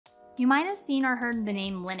You might have seen or heard the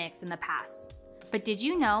name Linux in the past, but did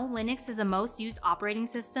you know Linux is the most used operating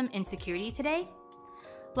system in security today?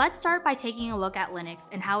 Let's start by taking a look at Linux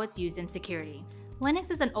and how it's used in security. Linux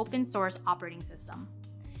is an open source operating system.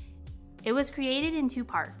 It was created in two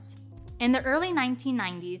parts. In the early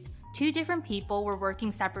 1990s, two different people were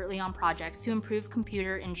working separately on projects to improve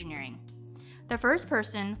computer engineering. The first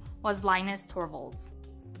person was Linus Torvalds.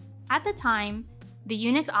 At the time, the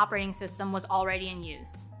Unix operating system was already in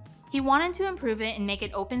use. He wanted to improve it and make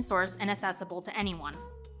it open source and accessible to anyone.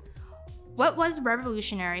 What was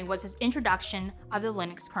revolutionary was his introduction of the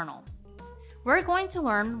Linux kernel. We're going to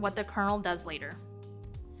learn what the kernel does later.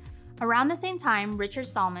 Around the same time, Richard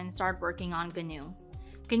Stallman started working on GNU.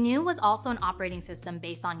 GNU was also an operating system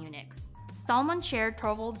based on Unix. Stallman shared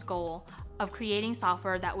Torvalds' goal of creating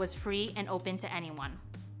software that was free and open to anyone.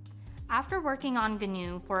 After working on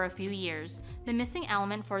GNU for a few years, the missing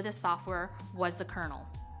element for this software was the kernel.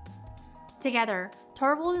 Together,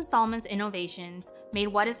 Torvalds and Stallman's innovations made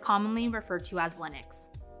what is commonly referred to as Linux.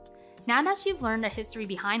 Now that you've learned the history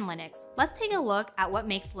behind Linux, let's take a look at what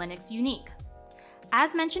makes Linux unique.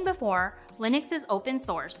 As mentioned before, Linux is open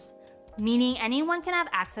source, meaning anyone can have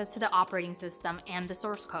access to the operating system and the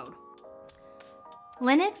source code.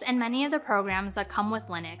 Linux and many of the programs that come with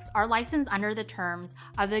Linux are licensed under the terms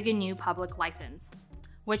of the GNU Public License,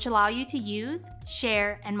 which allow you to use,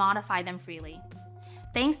 share, and modify them freely.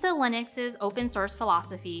 Thanks to Linux's open source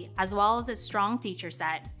philosophy, as well as its strong feature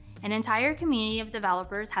set, an entire community of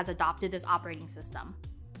developers has adopted this operating system.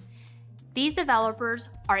 These developers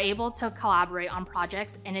are able to collaborate on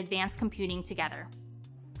projects and advanced computing together.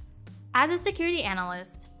 As a security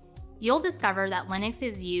analyst, you'll discover that Linux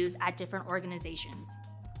is used at different organizations.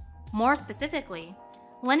 More specifically,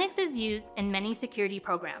 Linux is used in many security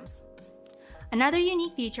programs. Another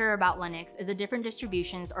unique feature about Linux is the different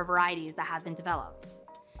distributions or varieties that have been developed.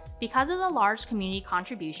 Because of the large community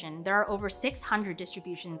contribution, there are over 600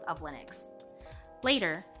 distributions of Linux.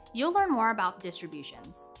 Later, you'll learn more about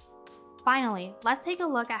distributions. Finally, let's take a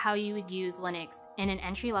look at how you would use Linux in an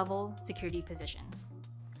entry-level security position.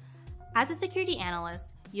 As a security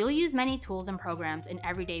analyst, you'll use many tools and programs in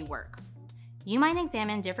everyday work. You might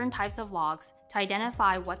examine different types of logs to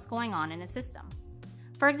identify what's going on in a system.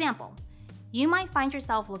 For example, you might find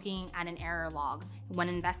yourself looking at an error log when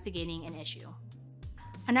investigating an issue.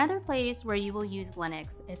 Another place where you will use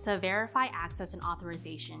Linux is to verify access and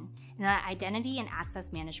authorization in an identity and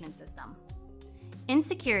access management system. In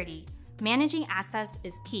security, managing access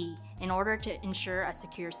is key in order to ensure a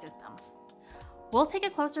secure system. We'll take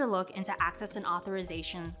a closer look into access and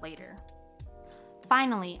authorization later.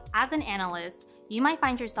 Finally, as an analyst, you might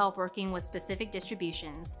find yourself working with specific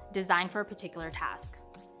distributions designed for a particular task.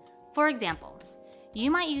 For example,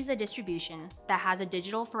 you might use a distribution that has a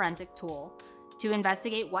digital forensic tool to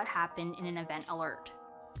investigate what happened in an event alert.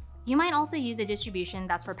 You might also use a distribution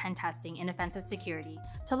that's for pen testing and offensive security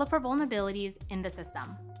to look for vulnerabilities in the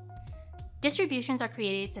system. Distributions are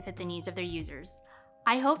created to fit the needs of their users.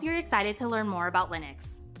 I hope you're excited to learn more about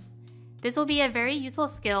Linux. This will be a very useful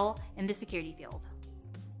skill in the security field.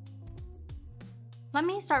 Let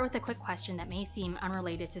me start with a quick question that may seem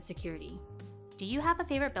unrelated to security. Do you have a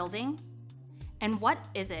favorite building? And what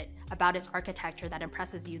is it about its architecture that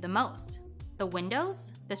impresses you the most? The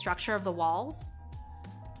windows? The structure of the walls?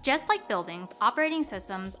 Just like buildings, operating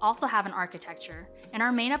systems also have an architecture and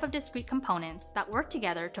are made up of discrete components that work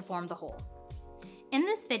together to form the whole. In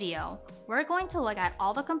this video, we're going to look at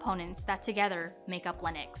all the components that together make up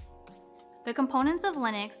Linux. The components of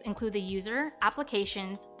Linux include the user,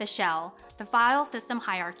 applications, the shell, the file system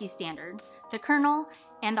hierarchy standard, the kernel,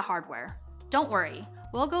 and the hardware. Don't worry,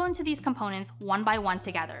 we'll go into these components one by one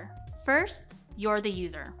together. First, you're the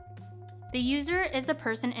user. The user is the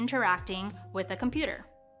person interacting with the computer.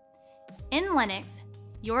 In Linux,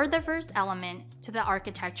 you're the first element to the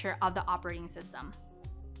architecture of the operating system.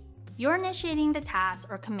 You're initiating the tasks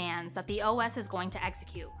or commands that the OS is going to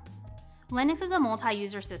execute. Linux is a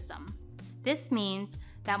multi-user system. This means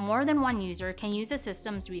that more than one user can use the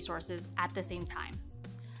system's resources at the same time.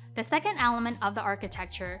 The second element of the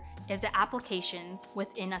architecture is the applications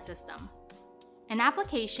within a system. An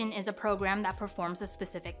application is a program that performs a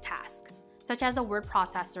specific task, such as a word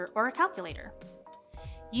processor or a calculator.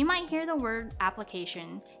 You might hear the word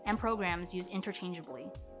application and programs used interchangeably.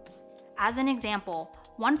 As an example,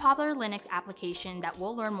 one popular Linux application that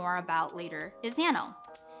we'll learn more about later is Nano.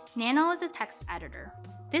 Nano is a text editor.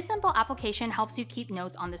 This simple application helps you keep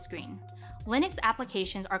notes on the screen. Linux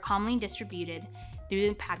applications are commonly distributed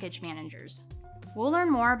through package managers. We'll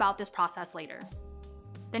learn more about this process later.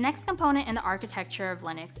 The next component in the architecture of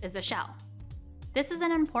Linux is the shell. This is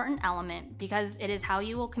an important element because it is how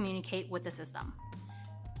you will communicate with the system.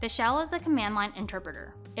 The shell is a command line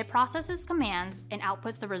interpreter. It processes commands and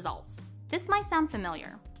outputs the results. This might sound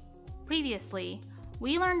familiar. Previously,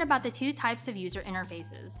 we learned about the two types of user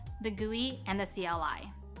interfaces, the GUI and the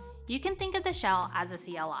CLI. You can think of the shell as a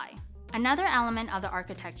CLI. Another element of the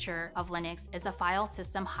architecture of Linux is the File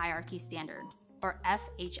System Hierarchy Standard, or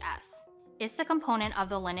FHS. It's the component of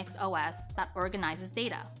the Linux OS that organizes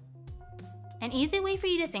data. An easy way for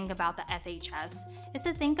you to think about the FHS is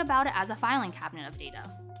to think about it as a filing cabinet of data.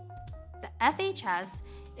 The FHS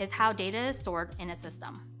is how data is stored in a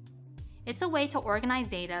system. It's a way to organize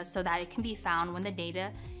data so that it can be found when the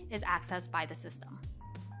data is accessed by the system.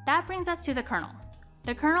 That brings us to the kernel.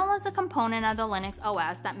 The kernel is a component of the Linux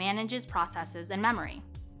OS that manages processes and memory.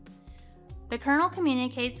 The kernel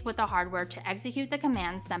communicates with the hardware to execute the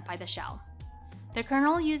commands sent by the shell. The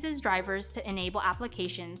kernel uses drivers to enable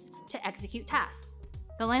applications to execute tasks.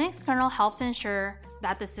 The Linux kernel helps ensure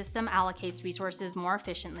that the system allocates resources more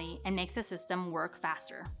efficiently and makes the system work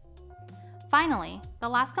faster. Finally, the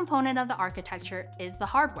last component of the architecture is the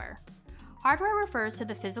hardware. Hardware refers to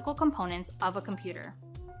the physical components of a computer.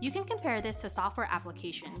 You can compare this to software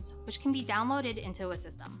applications, which can be downloaded into a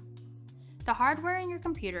system. The hardware in your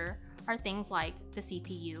computer are things like the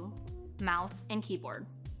CPU, mouse, and keyboard.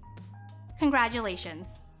 Congratulations!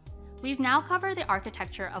 We've now covered the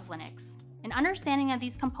architecture of Linux. An understanding of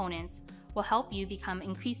these components will help you become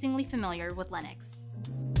increasingly familiar with Linux.